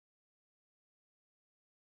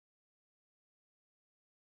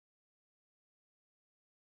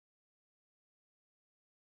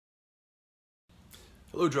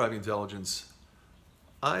Hello, Driving Intelligence.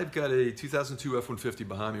 I've got a 2002 F-150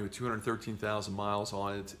 behind me with 213,000 miles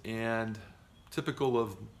on it, and typical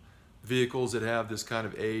of vehicles that have this kind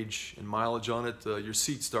of age and mileage on it, your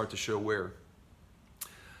seats start to show wear.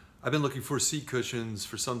 I've been looking for seat cushions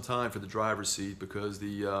for some time for the driver's seat because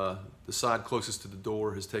the side closest to the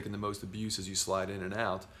door has taken the most abuse as you slide in and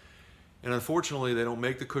out. And unfortunately, they don't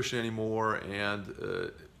make the cushion anymore,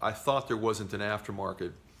 and I thought there wasn't an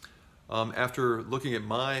aftermarket. After looking at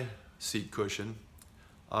my seat cushion,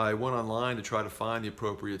 I went online to try to find the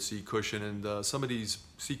appropriate seat cushion, and some of these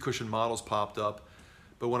seat cushion models popped up.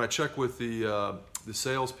 But when I checked with the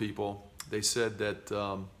salespeople, they said that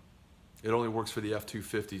it only works for the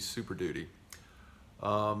F250 Super Duty.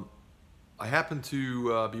 I happened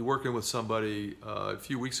to be working with somebody a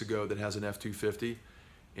few weeks ago that has an F250,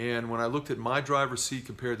 and when I looked at my driver's seat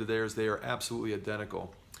compared to theirs, they are absolutely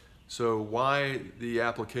identical. So why the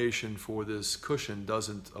application for this cushion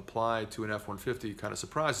doesn't apply to an F-150 kind of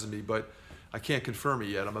surprises me, but I can't confirm it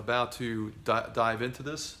yet. I'm about to dive into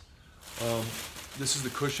this. This is the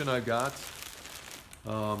cushion I got.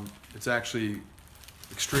 It's actually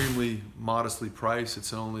extremely modestly priced.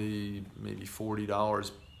 It's only maybe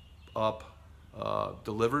 $40 up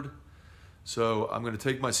delivered. So I'm going to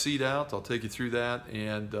take my seat out. I'll take you through that,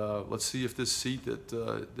 and let's see if this seat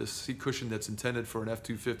cushion that's intended for an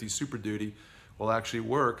F250 Super Duty will actually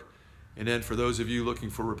work. And then for those of you looking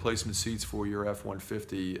for replacement seats for your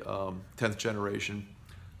F150 10th generation,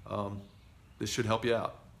 this should help you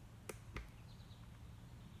out.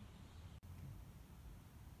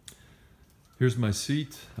 Here's my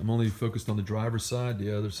seat. I'm only focused on the driver's side.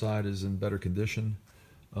 The other side is in better condition.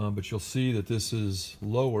 But you'll see that this is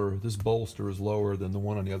lower, this bolster is lower than the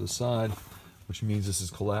one on the other side, which means this is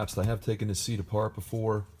collapsed. I have taken this seat apart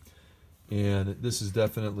before, and this is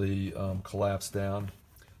definitely collapsed down,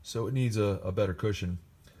 so it needs a better cushion.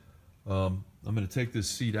 I'm going to take this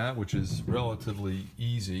seat out, which is relatively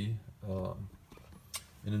easy.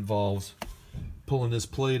 It involves pulling this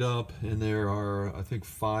plate up, and there are, I think,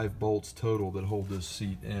 5 bolts total that hold this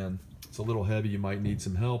seat in. It's a little heavy, you might need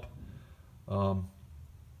some help.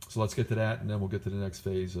 So let's get to that, and then we'll get to the next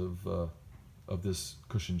phase of this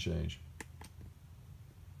cushion change.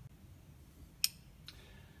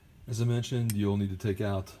 As I mentioned, you'll need to take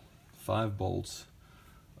out 5 bolts.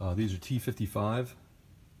 These are T55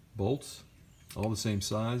 bolts, all the same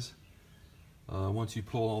size. Once you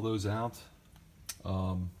pull all those out,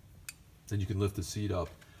 then you can lift the seat up.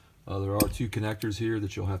 There are 2 connectors here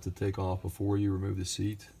that you'll have to take off before you remove the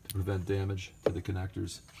seat to prevent damage to the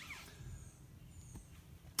connectors.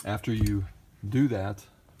 After you do that,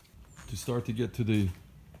 to start to get to the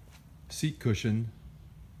seat cushion,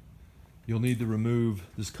 you'll need to remove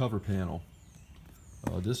this cover panel.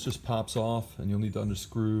 This just pops off, and you'll need to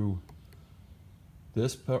unscrew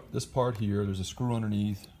this part here. There's a screw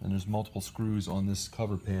underneath, and there's multiple screws on this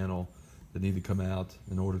cover panel that need to come out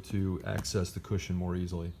in order to access the cushion more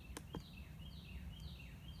easily.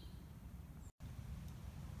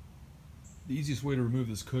 The easiest way to remove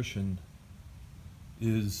this cushion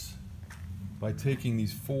is by taking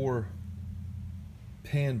these 4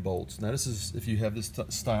 pan bolts. Now this is if you have this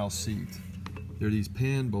style seat. There are these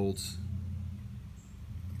pan bolts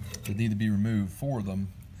that need to be removed, 4 of them,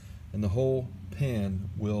 and the whole pan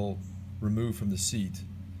will remove from the seat.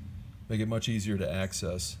 Make it much easier to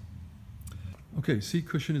access. Okay, seat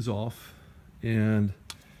cushion is off, and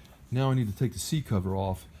now I need to take the seat cover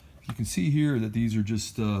off. You can see here that these are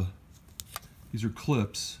just these are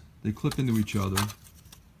clips. They clip into each other.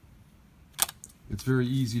 It's very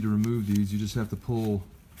easy to remove these. You just have to pull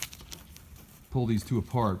these 2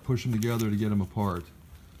 apart, push them together to get them apart.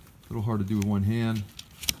 A little hard to do with one hand,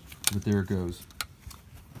 but there it goes.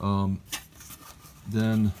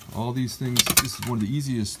 Then all these things, this is one of the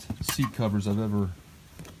easiest seat covers I've ever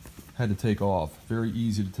had to take off. Very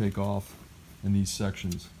easy to take off in these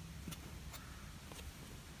sections.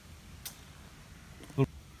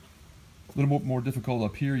 A little bit more difficult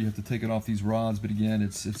up here. You have to take it off these rods, but again,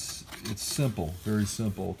 it's simple, very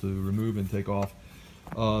simple to remove and take off.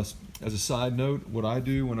 As a side note, what I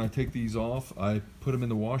do when I take these off, I put them in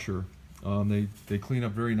the washer. They clean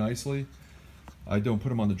up very nicely. I don't put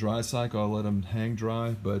them on the dry cycle. I let them hang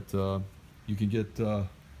dry, but you can get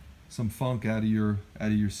some funk out of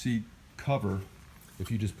your seat cover if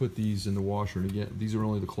you just put these in the washer. And again, these are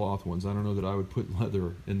only the cloth ones. I don't know that I would put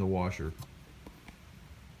leather in the washer.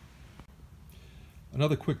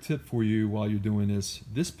 Another quick tip for you while you're doing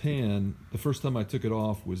this pan, the first time I took it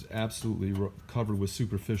off, was absolutely covered with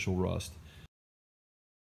superficial rust.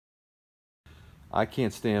 I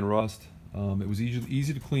can't stand rust. It was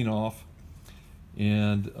easy to clean off,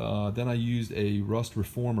 And then I used a rust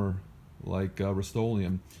reformer like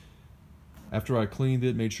Rust-Oleum. After I cleaned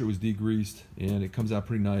it, made sure it was degreased, and it comes out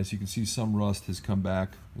pretty nice. You can see some rust has come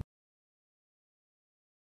back.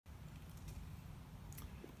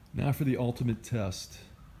 Now for the ultimate test.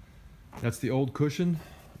 That's the old cushion.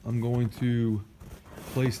 I'm going to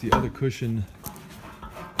place the other cushion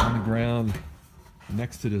on the ground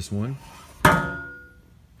next to this one. The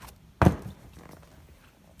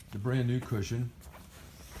brand new cushion.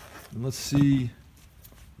 And let's see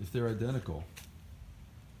if they're identical.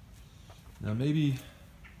 Now maybe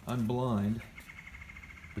I'm blind,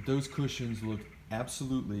 but those cushions look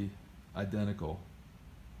absolutely identical.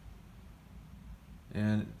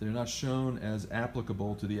 And they're not shown as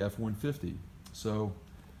applicable to the F-150. So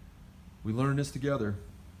we learned this together.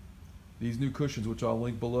 These new cushions, which I'll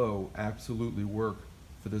link below, absolutely work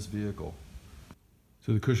for this vehicle.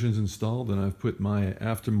 So the cushion's installed, and I've put my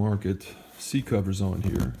aftermarket seat covers on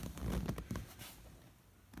here.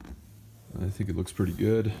 I think it looks pretty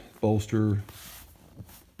good. Bolster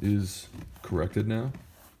is corrected now.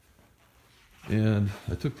 And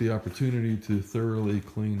I took the opportunity to thoroughly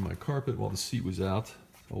clean my carpet while the seat was out.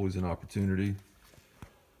 Always an opportunity.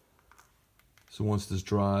 So once this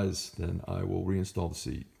dries, then I will reinstall the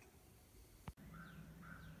seat.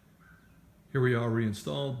 Here we are,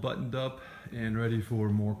 reinstalled, buttoned up, and ready for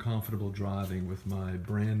more comfortable driving with my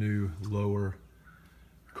brand new lower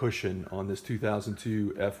cushion on this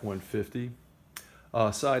 2002 F-150.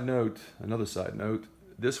 Another side note,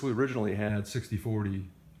 this originally had 60/40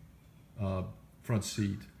 front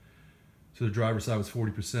seat. So the driver's side was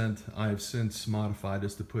 40%. I have since modified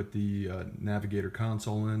this to put the navigator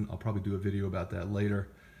console in. I'll probably do a video about that later.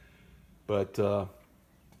 But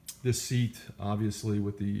this seat, obviously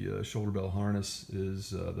with the shoulder bell harness,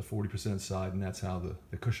 is the 40% side, and that's how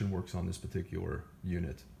the cushion works on this particular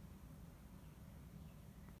unit.